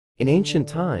In ancient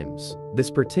times,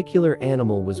 this particular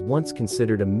animal was once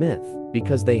considered a myth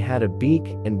because they had a beak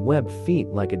and webbed feet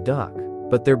like a duck,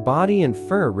 but their body and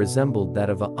fur resembled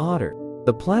that of an otter.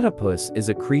 The platypus is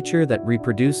a creature that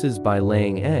reproduces by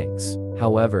laying eggs.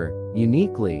 However,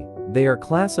 uniquely, they are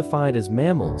classified as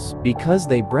mammals because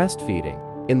they breastfeeding.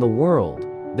 In the world,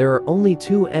 there are only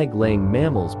two egg-laying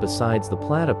mammals besides the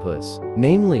platypus,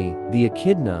 namely the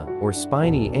echidna or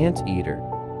spiny anteater.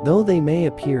 Though they may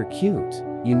appear cute,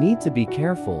 you need to be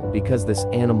careful because this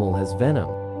animal has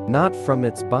venom, not from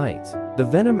its bite. The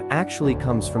venom actually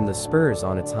comes from the spurs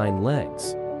on its hind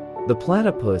legs. The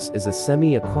platypus is a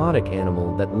semi-aquatic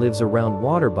animal that lives around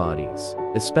water bodies,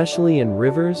 especially in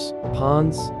rivers,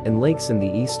 ponds, and lakes in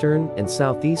the eastern and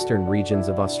southeastern regions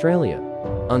of Australia.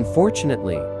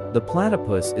 Unfortunately, the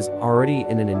platypus is already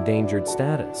in an endangered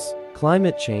status.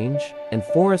 Climate change and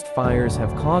forest fires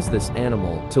have caused this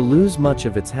animal to lose much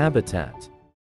of its habitat.